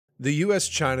The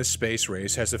US-China space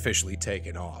race has officially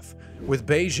taken off, with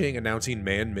Beijing announcing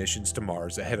manned missions to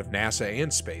Mars ahead of NASA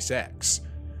and SpaceX.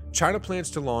 China plans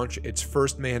to launch its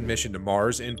first manned mission to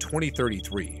Mars in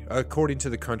 2033, according to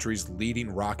the country's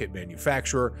leading rocket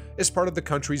manufacturer, as part of the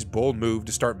country's bold move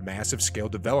to start massive-scale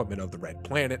development of the Red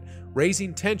Planet,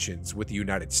 raising tensions with the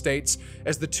United States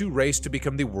as the two race to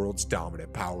become the world's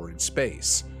dominant power in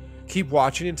space. Keep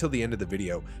watching until the end of the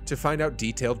video to find out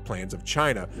detailed plans of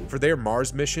China for their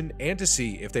Mars mission and to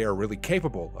see if they are really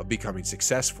capable of becoming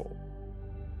successful.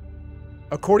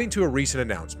 According to a recent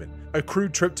announcement, a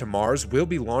crewed trip to Mars will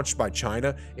be launched by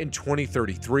China in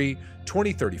 2033,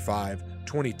 2035,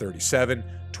 2037,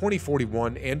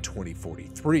 2041, and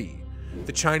 2043.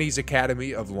 The Chinese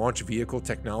Academy of Launch Vehicle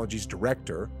Technology's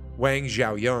director, Wang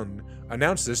Xiaoyun,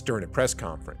 announced this during a press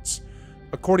conference.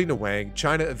 According to Wang,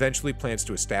 China eventually plans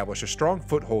to establish a strong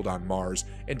foothold on Mars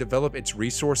and develop its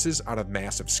resources on a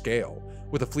massive scale,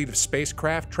 with a fleet of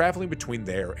spacecraft traveling between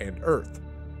there and Earth.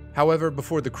 However,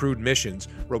 before the crewed missions,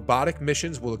 robotic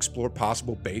missions will explore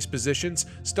possible base positions,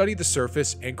 study the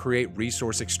surface, and create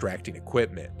resource-extracting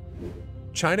equipment.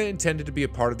 China intended to be a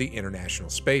part of the International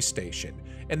Space Station,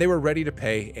 and they were ready to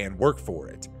pay and work for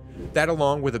it. That,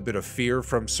 along with a bit of fear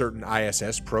from certain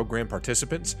ISS program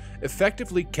participants,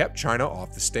 effectively kept China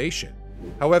off the station.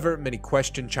 However, many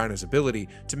questioned China's ability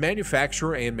to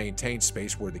manufacture and maintain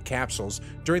space-worthy capsules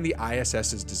during the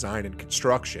ISS's design and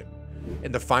construction.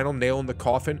 And the final nail in the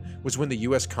coffin was when the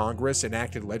US Congress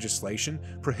enacted legislation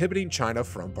prohibiting China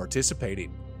from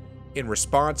participating. In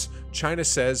response, China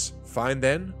says, "Fine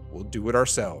then, we'll do it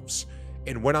ourselves,"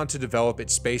 and went on to develop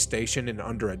its space station in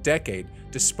under a decade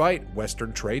despite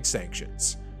Western trade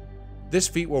sanctions. This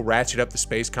feat will ratchet up the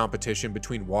space competition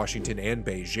between Washington and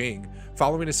Beijing,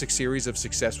 following a series of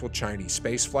successful Chinese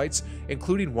space flights,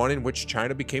 including one in which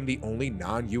China became the only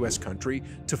non-US country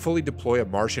to fully deploy a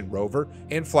Martian rover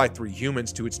and fly 3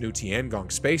 humans to its new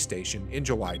Tiangong space station in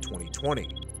July 2020.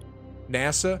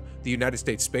 NASA, the United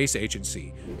States Space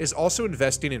Agency, is also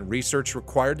investing in research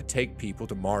required to take people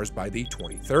to Mars by the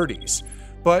 2030s.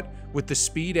 But with the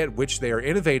speed at which they are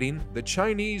innovating, the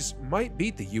Chinese might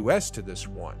beat the US to this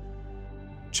one.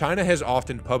 China has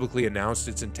often publicly announced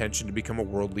its intention to become a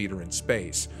world leader in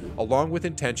space, along with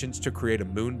intentions to create a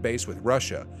moon base with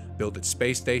Russia, build its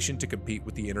space station to compete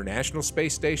with the International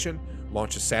Space Station,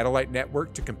 launch a satellite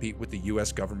network to compete with the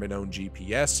US government-owned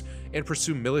GPS, and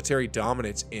pursue military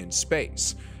dominance in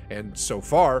space. And so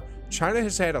far, China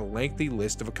has had a lengthy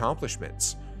list of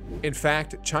accomplishments. In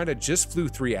fact, China just flew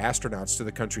 3 astronauts to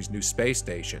the country's new space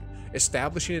station,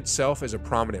 establishing itself as a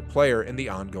prominent player in the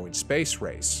ongoing space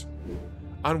race.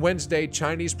 On Wednesday,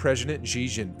 Chinese President Xi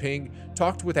Jinping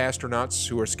talked with astronauts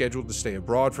who are scheduled to stay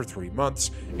abroad for 3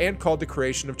 months and called the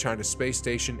creation of China's space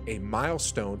station a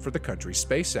milestone for the country's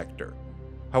space sector.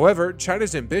 However,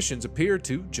 China's ambitions appear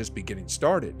to just be getting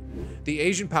started. The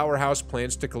Asian powerhouse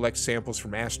plans to collect samples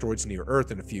from asteroids near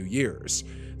Earth in a few years.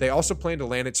 They also plan to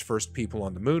land its first people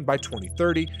on the moon by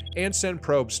 2030 and send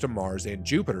probes to Mars and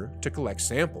Jupiter to collect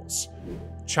samples.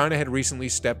 China had recently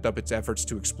stepped up its efforts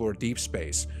to explore deep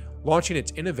space, launching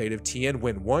its innovative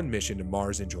Tianwen-1 mission to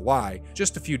Mars in July,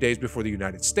 just a few days before the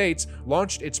United States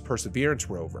launched its Perseverance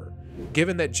rover.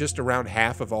 Given that just around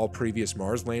half of all previous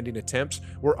Mars landing attempts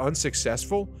were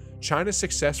unsuccessful, China's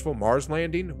successful Mars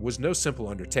landing was no simple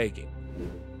undertaking.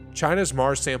 China's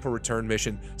Mars sample return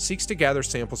mission seeks to gather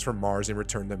samples from Mars and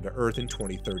return them to Earth in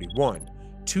 2031,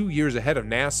 2 years ahead of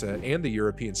NASA and the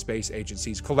European Space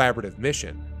Agency's collaborative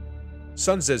mission.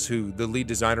 Sun Zezhu, the lead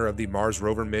designer of the Mars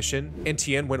rover mission and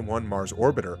Tianwen-1 Mars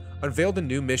orbiter, unveiled a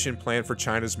new mission plan for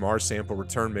China's Mars sample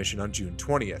return mission on June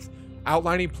 20th,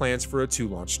 outlining plans for a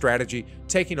 2-launch strategy,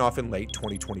 taking off in late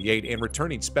 2028 and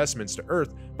returning specimens to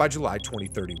Earth by July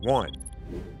 2031.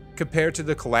 Compared to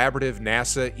the collaborative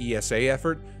NASA-ESA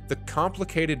effort, the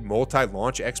complicated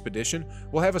multi-launch expedition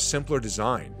will have a simpler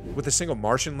design, with a single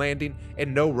Martian landing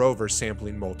and no rover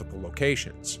sampling multiple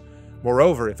locations.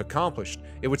 Moreover, if accomplished,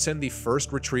 it would send the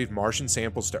first retrieved Martian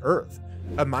samples to Earth,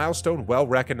 a milestone well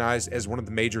recognized as one of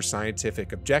the major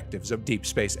scientific objectives of deep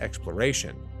space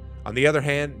exploration. On the other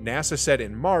hand, NASA said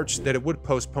in March that it would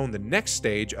postpone the next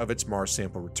stage of its Mars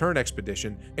sample return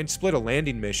expedition and split a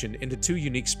landing mission into 2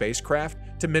 unique spacecraft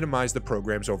to minimize the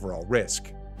program's overall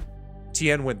risk.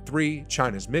 Tianwen-3,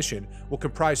 China's mission, will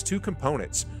comprise 2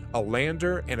 components, a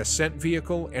lander and ascent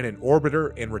vehicle and an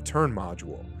orbiter and return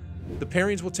module. The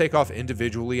pairings will take off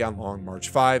individually on Long March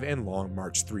 5 and Long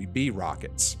March 3B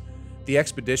rockets. The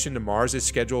expedition to Mars is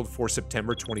scheduled for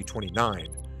September 2029.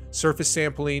 Surface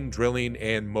sampling, drilling,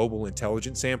 and mobile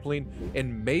intelligence sampling,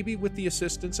 and maybe with the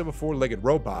assistance of a 4-legged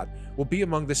robot, will be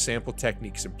among the sample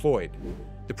techniques employed.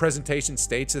 The presentation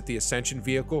states that the Ascension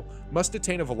vehicle must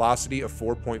attain a velocity of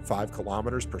 4.5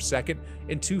 kilometers per second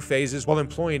in 2 phases while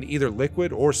employing either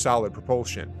liquid or solid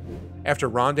propulsion. After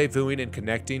rendezvousing and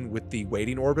connecting with the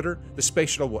waiting orbiter, the space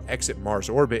shuttle will exit Mars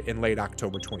orbit in late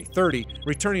October 2030,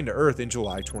 returning to Earth in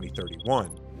July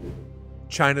 2031.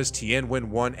 China's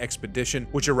Tianwen-1 expedition,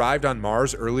 which arrived on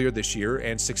Mars earlier this year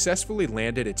and successfully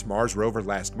landed its Mars rover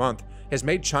last month, has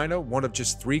made China one of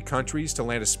just 3 countries to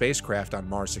land a spacecraft on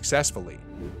Mars successfully.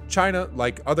 China,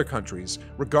 like other countries,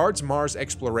 regards Mars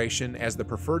exploration as the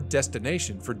preferred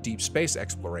destination for deep space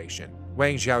exploration.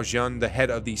 Wang Xiaojian, the head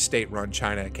of the state-run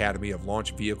China Academy of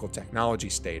Launch Vehicle Technology,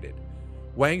 stated,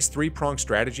 Wang's 3-pronged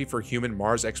strategy for human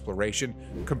Mars exploration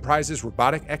comprises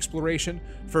robotic exploration,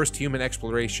 first human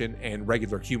exploration, and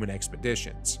regular human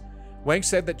expeditions. Wang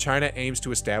said that China aims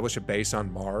to establish a base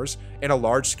on Mars and a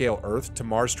large-scale Earth to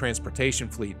Mars transportation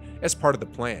fleet as part of the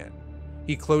plan.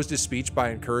 He closed his speech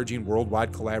by encouraging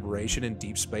worldwide collaboration in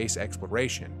deep space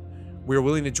exploration. We are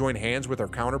willing to join hands with our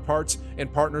counterparts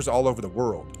and partners all over the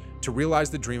world to realize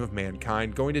the dream of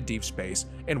mankind going to deep space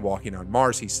and walking on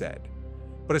Mars, he said.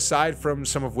 But aside from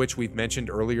some of which we've mentioned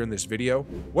earlier in this video,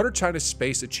 what are China's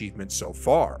space achievements so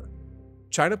far?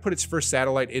 China put its first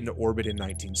satellite into orbit in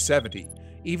 1970,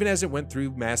 even as it went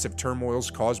through massive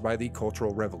turmoils caused by the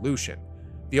Cultural Revolution.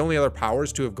 The only other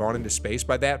powers to have gone into space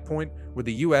by that point were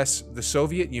the US, the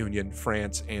Soviet Union,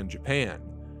 France, and Japan.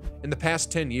 In the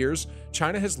past 10 years,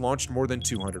 China has launched more than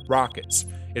 200 rockets.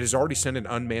 It has already sent an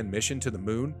unmanned mission to the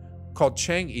moon called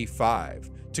Chang'e 5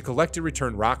 to collect and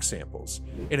return rock samples.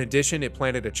 In addition, it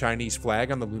planted a Chinese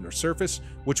flag on the lunar surface,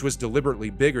 which was deliberately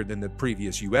bigger than the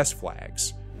previous US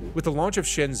flags. With the launch of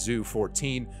Shenzhou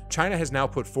 14, China has now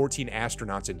put 14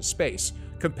 astronauts into space,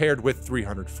 compared with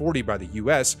 340 by the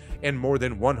US and more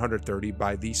than 130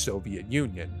 by the Soviet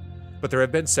Union. But there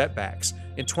have been setbacks.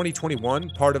 In 2021,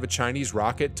 part of a Chinese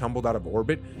rocket tumbled out of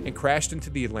orbit and crashed into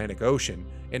the Atlantic Ocean,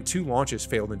 and 2 launches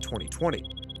failed in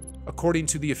 2020. According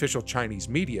to the official Chinese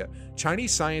media,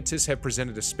 Chinese scientists have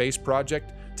presented a space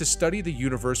project to study the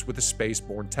universe with a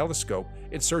space-borne telescope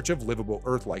in search of livable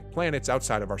Earth-like planets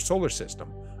outside of our solar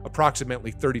system,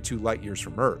 approximately 32 light-years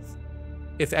from Earth.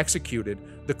 If executed,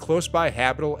 the Close-by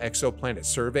Habitable Exoplanet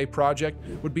Survey project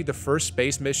would be the first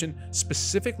space mission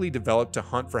specifically developed to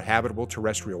hunt for habitable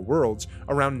terrestrial worlds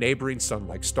around neighboring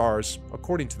sun-like stars,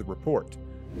 according to the report.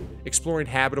 Exploring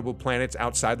habitable planets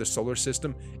outside the solar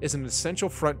system is an essential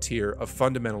frontier of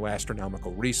fundamental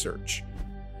astronomical research.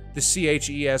 The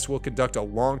CHES will conduct a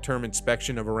long-term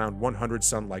inspection of around 100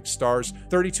 sun-like stars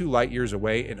 32 light-years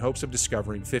away in hopes of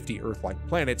discovering 50 Earth-like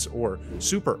planets, or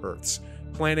super-Earths,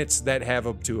 planets that have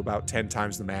up to about 10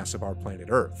 times the mass of our planet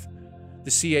Earth.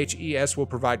 The CHES will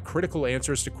provide critical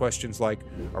answers to questions like,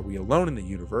 are we alone in the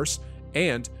universe?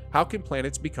 And how can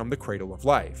planets become the cradle of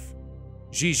life?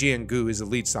 Xi Jiangu is the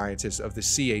lead scientist of the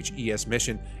CHES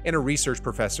mission and a research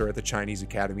professor at the Chinese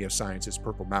Academy of Sciences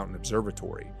Purple Mountain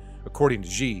Observatory. According to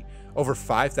Xi, over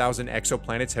 5,000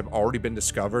 exoplanets have already been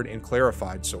discovered and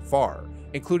clarified so far,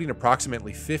 including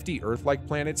approximately 50 Earth-like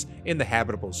planets in the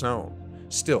habitable zone.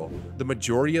 Still, the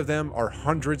majority of them are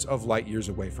hundreds of light-years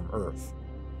away from Earth.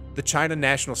 The China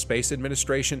National Space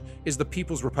Administration is the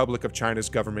People's Republic of China's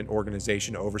government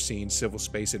organization overseeing civil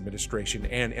space administration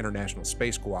and international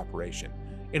space cooperation,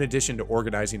 in addition to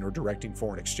organizing or directing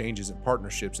foreign exchanges and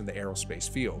partnerships in the aerospace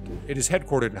field. It is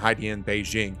headquartered in Haidian,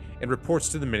 Beijing, and reports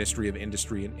to the Ministry of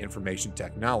Industry and Information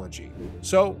Technology.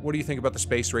 So, what do you think about the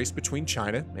space race between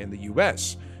China and the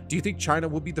US? Do you think China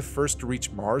will be the first to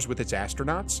reach Mars with its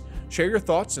astronauts? Share your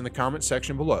thoughts in the comment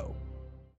section below.